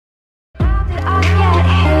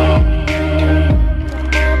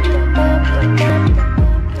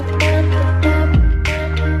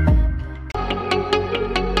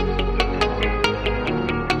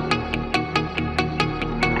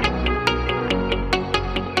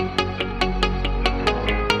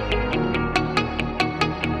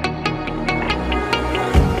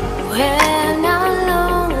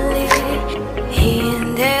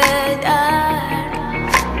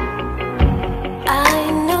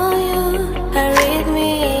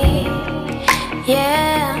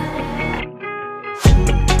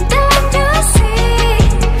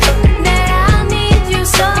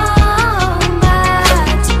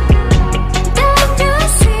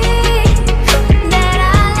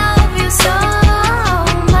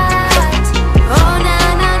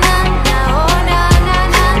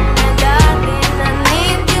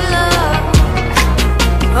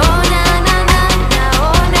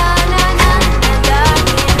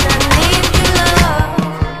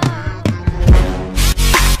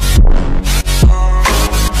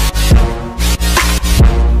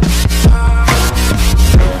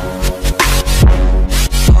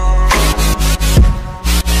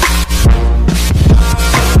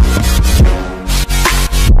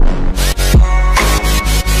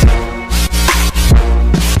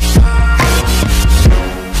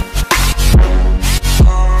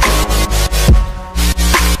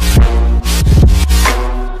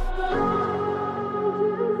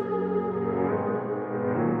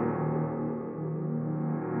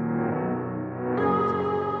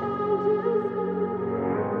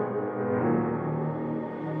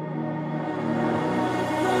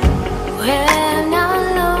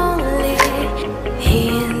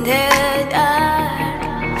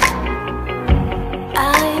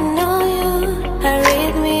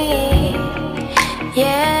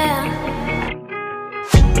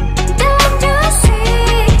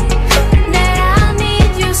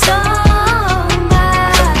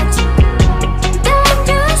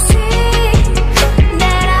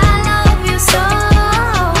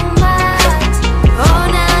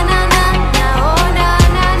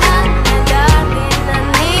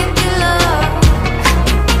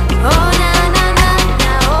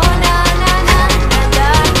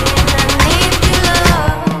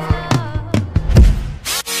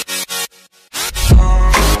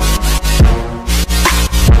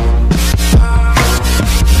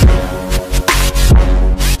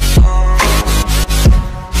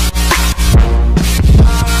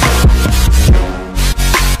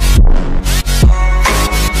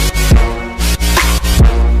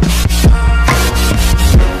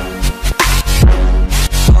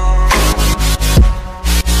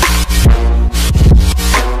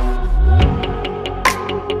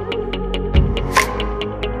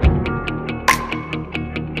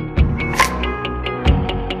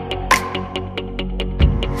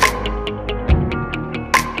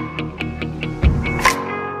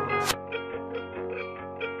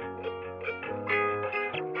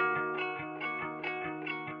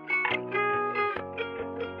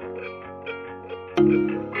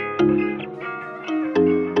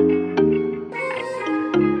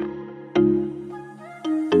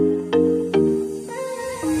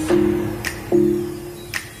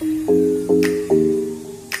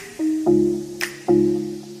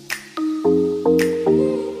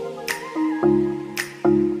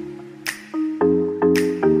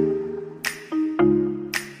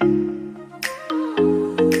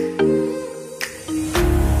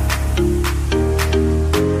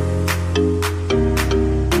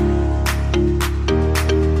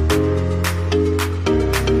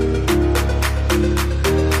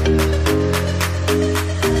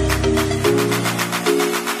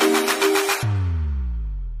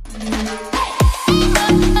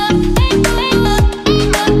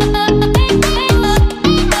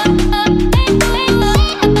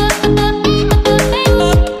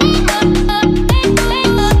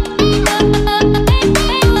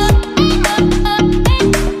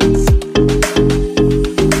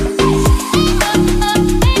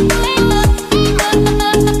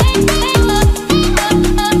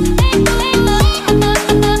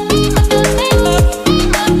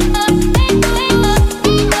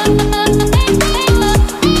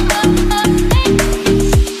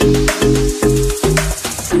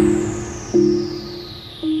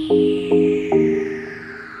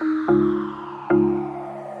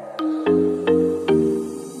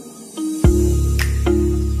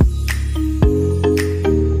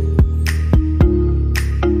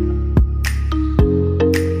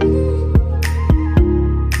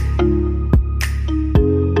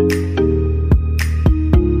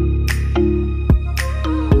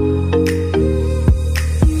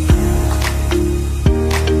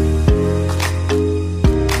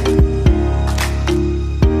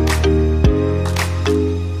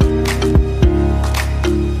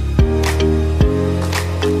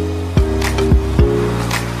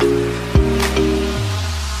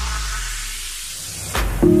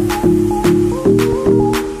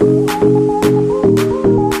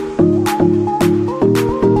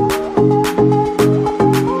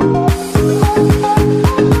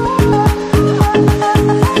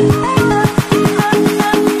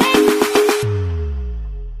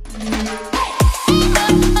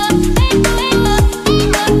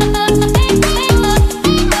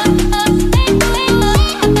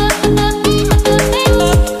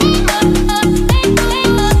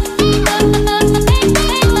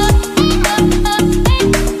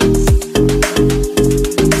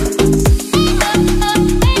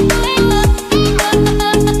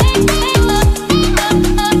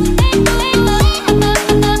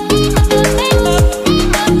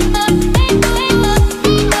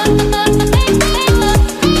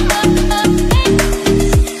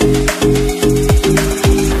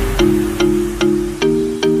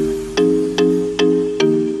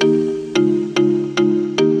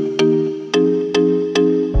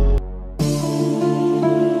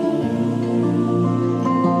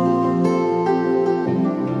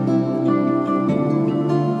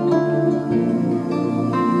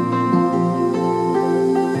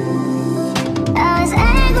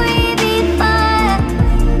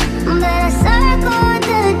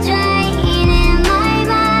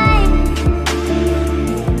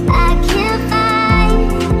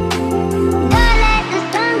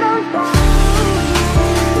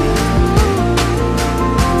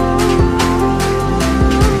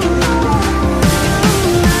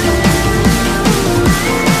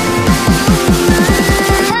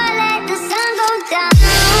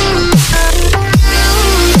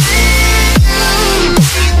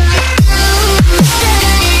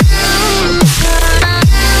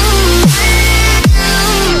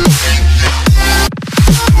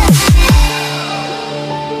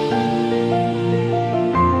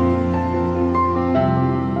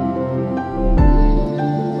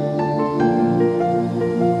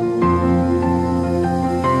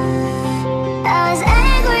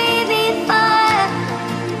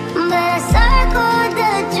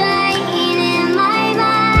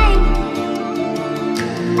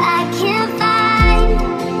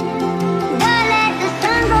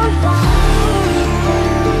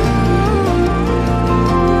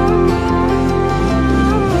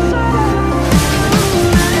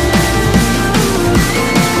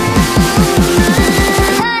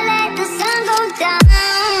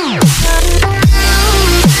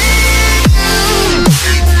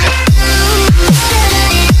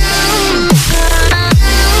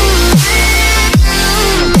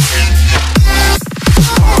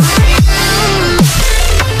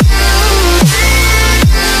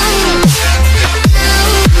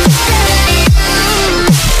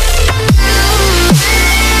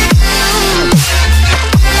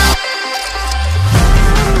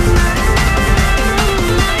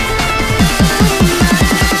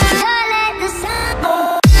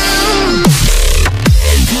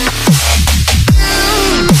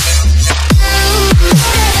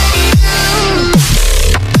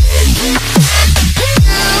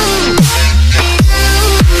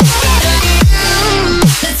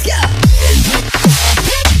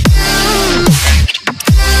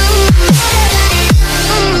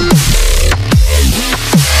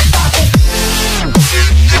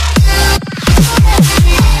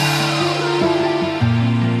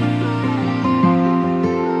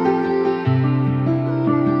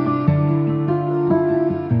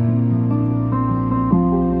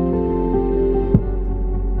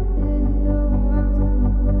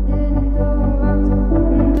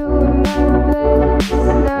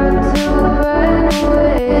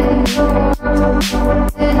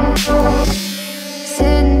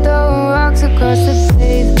Sitting throwing rocks across the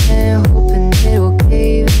pavement, hoping it'll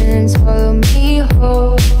cave in and swallow me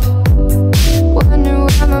whole. Wondering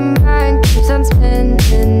why my mind keeps on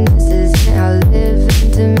spinning. This isn't how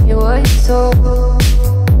living to me was told.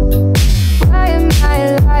 Why am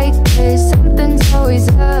I like this? Something's always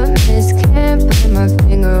amiss. Can't put my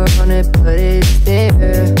finger on it, but it's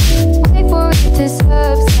there. Wait for it to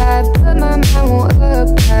subside, but my mind won't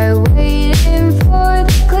apply. Waiting for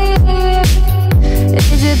the clear.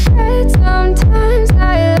 Is it bad? Sometimes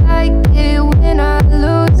I like it when I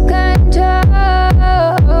lose control.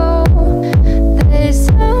 There's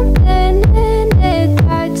something in it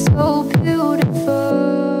that's so beautiful.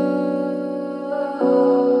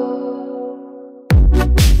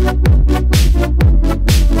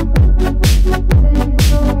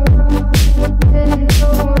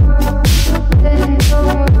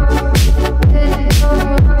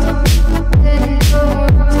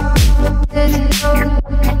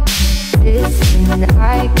 Listen,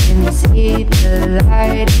 I can see the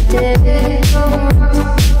light today,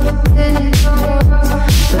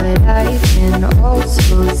 but I can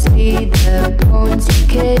also see the bones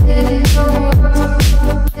decay.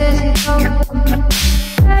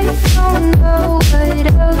 I don't know what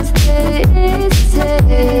else there is to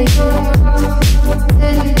say.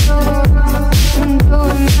 I'm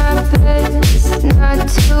doing my best not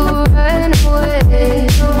to run away.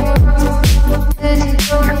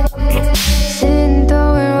 Sitting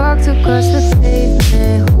throwing rocks across the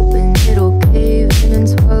pavement, hoping it'll cave in and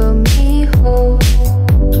swallow me whole.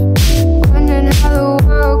 Wondering how the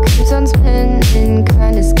world keeps on spinning,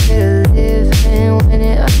 kinda scared of living when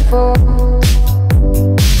it unfolds.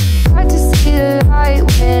 Hard to see the light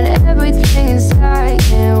when everything is dying,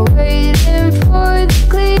 waiting for the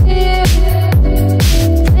clear.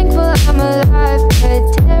 Thankful I'm alive, but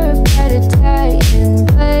terrified of dying.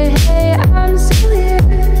 But hey, I'm still here.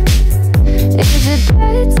 Is it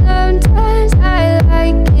bad? Sometimes I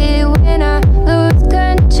like it when I lose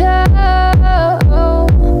control.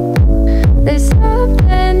 There's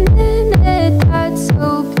something in it that's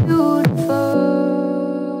so beautiful.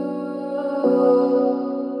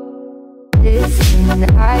 Listen,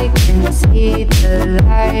 I can see the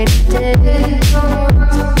light today,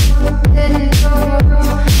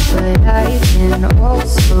 but I can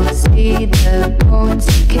also see the bones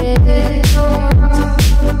decay.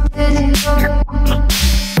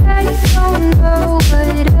 I don't know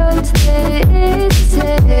what else there is to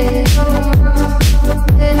say.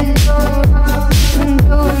 I'm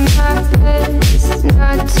doing my best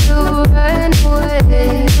not to run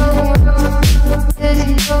away.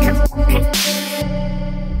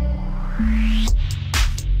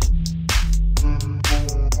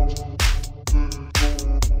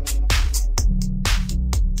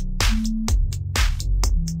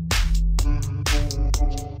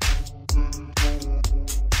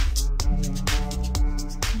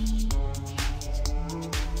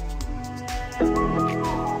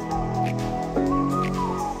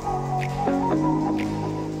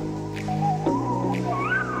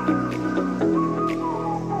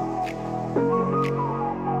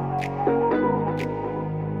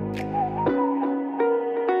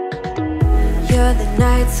 You're the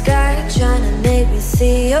night sky trying to make me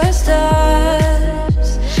see your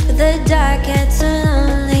stars, but the dark gets so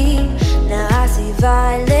lonely. Now I see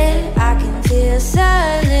violet, I can feel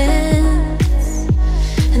silence,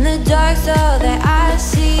 and the dark's all that I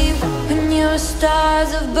see. When your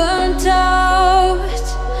stars have burnt out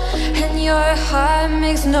and your heart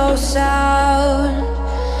makes no sound,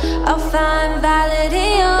 I'll find violet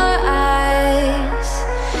in your eyes.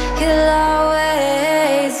 You'll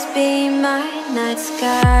always be my night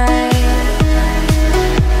sky.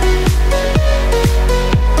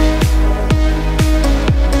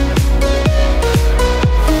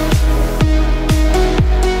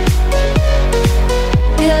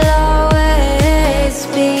 You'll always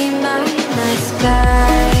be my night sky.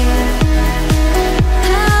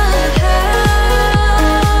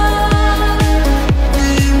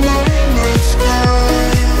 Be my night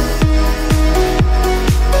sky.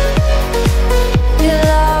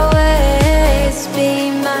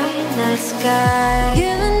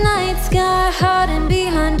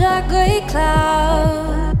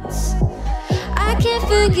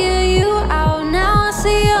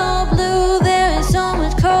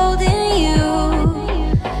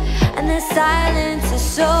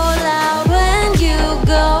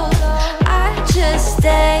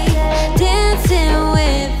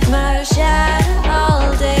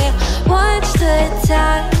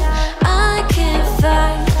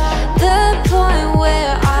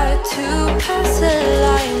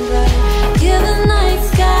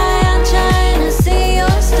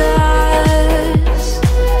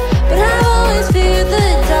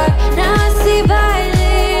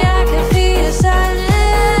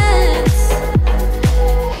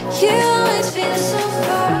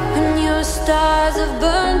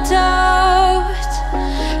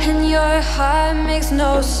 makes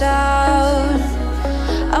no sound.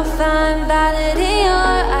 I'll find valid in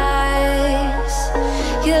your eyes.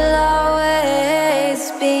 You'll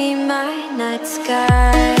always be my night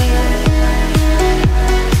sky.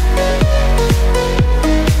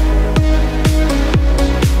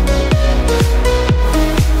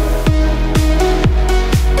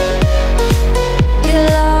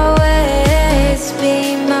 You'll always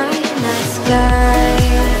be my night sky.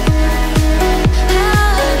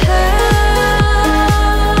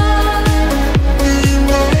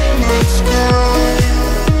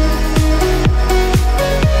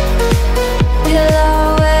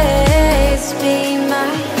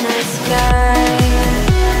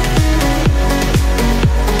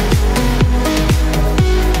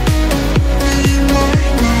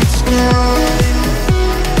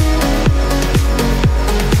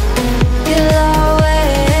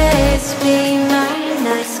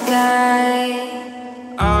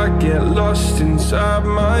 Inside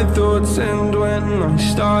my thoughts, and when I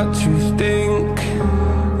start to think,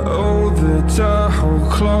 oh, the Tahoe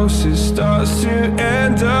closest starts to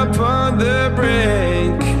end up on the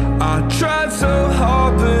brink. I tried so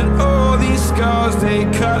hard, but all these scars, they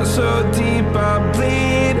cut so deep, I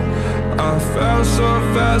bleed. I fell so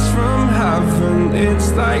fast from heaven,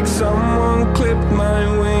 it's like someone clipped my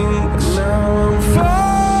wings. Now I'm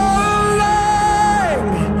falling,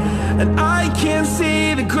 and I can't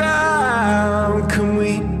see the ground. Can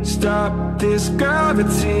we stop this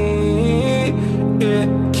gravity? It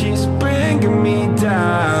keeps bringing me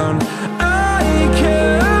down. I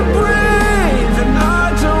can't breathe and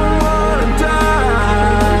I don't wanna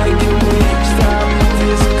die. Can we stop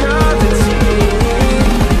this gravity?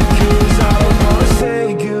 'Cause I don't wanna say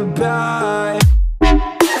goodbye.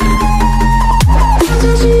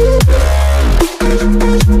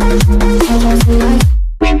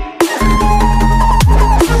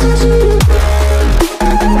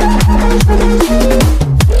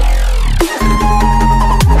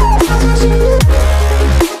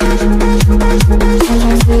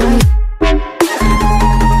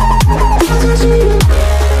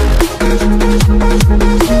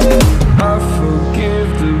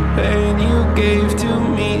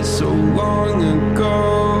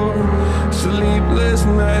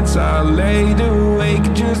 I laid awake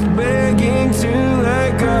just begging to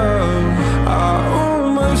let go. I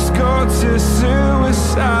almost got to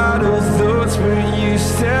suicidal thoughts, but you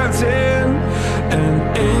stepped in. An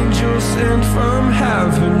angel sent from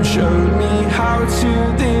heaven showed me how to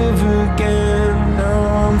live again. Now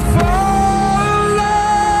I'm falling,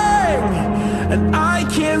 and I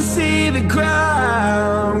can't see the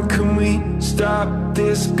ground. Can we stop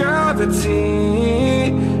this gravity?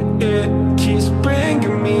 It keeps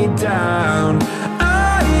bringing me down. I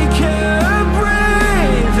can't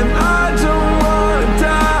breathe and I don't wanna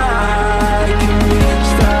die. Can we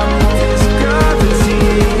stop this gravity?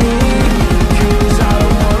 'Cause I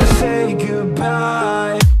don't wanna say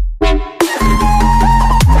goodbye.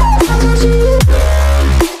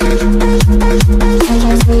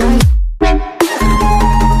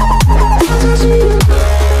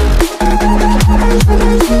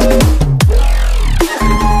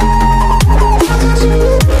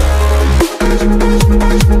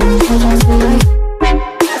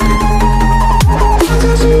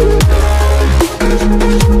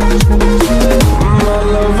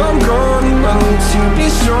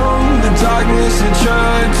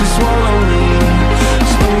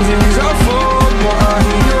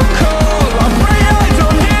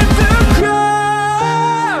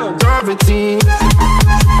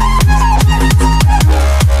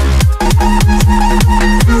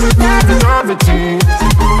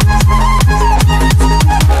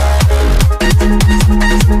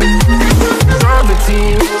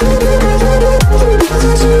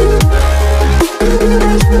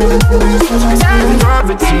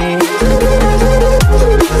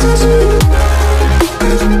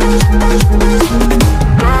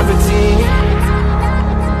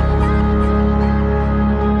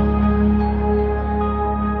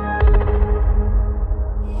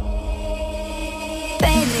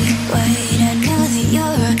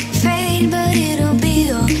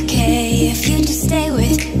 Stay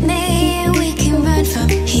with me and we can run from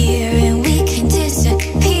here.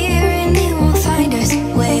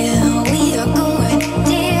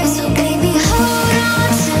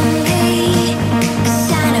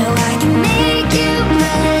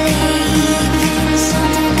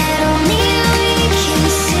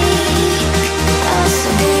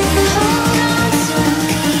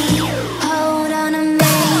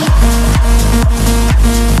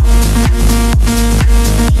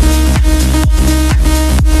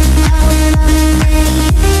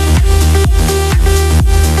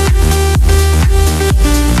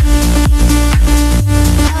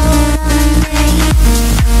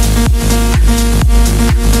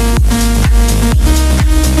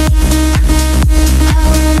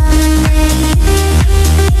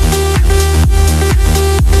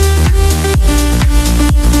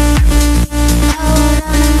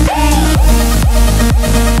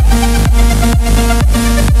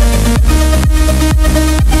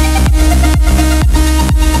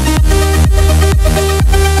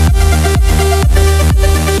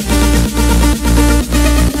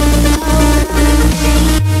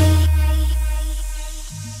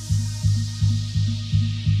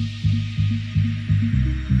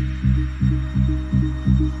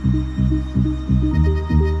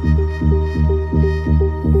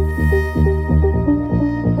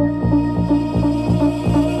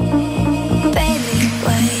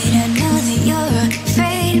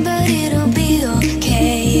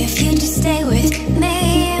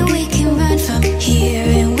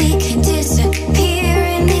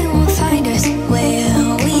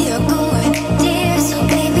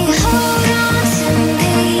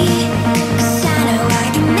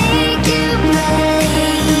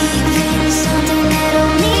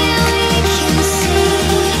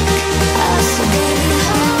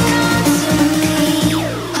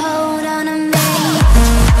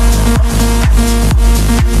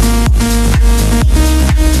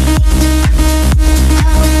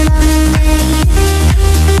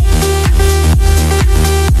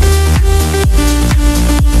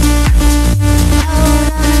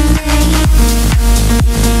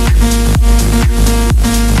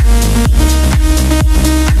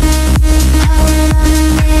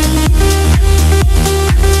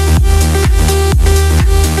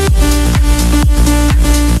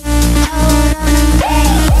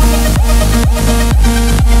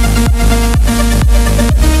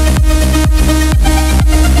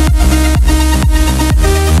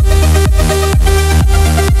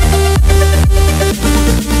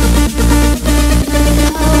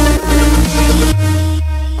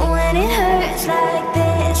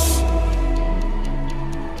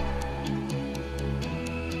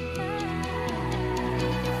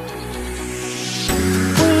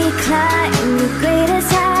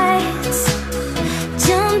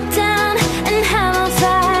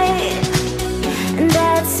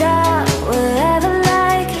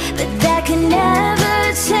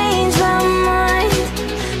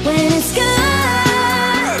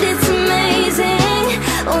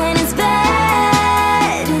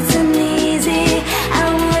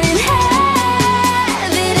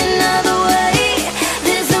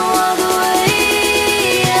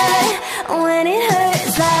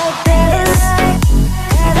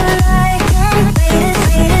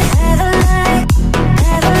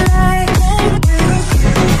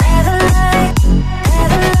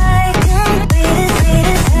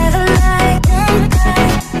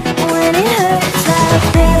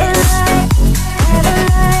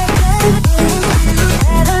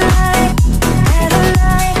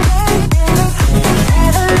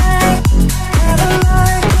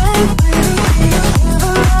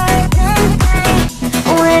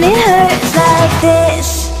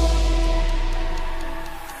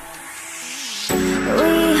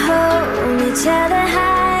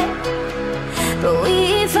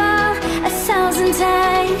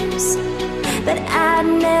 but I'd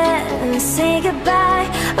never say goodbye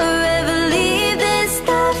or ever leave this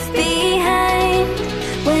stuff behind.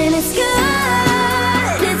 When it's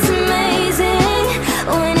good, it's amazing.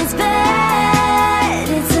 When it's bad,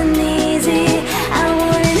 it's uneasy. I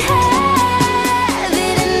wouldn't have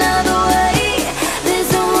it another way. There's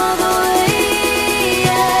no other way,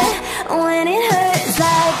 yeah. When it hurts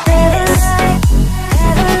like this,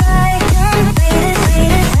 never like, never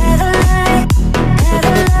like,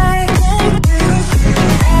 never like, never like,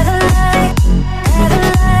 never like, never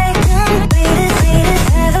like,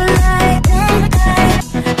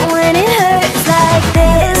 when it hurts like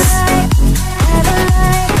this, never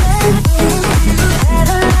like,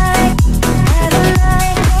 never like, never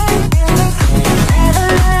like,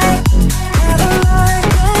 never like,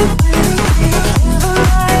 never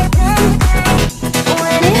like,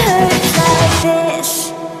 when it hurts like this.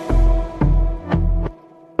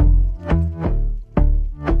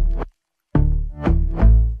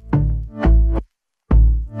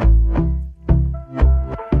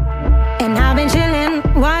 And I've been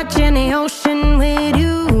chillin', watching the ocean with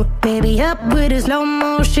you. Baby, up with a slow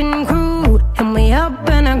motion crew. And we up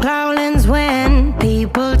in our cloudlands when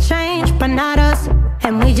people change, but not us.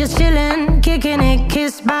 And we just chillin', kicking it,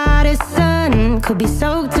 kissed by the sun. Could be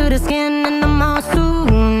soaked to the skin in the mall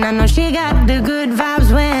soon. I know she got the good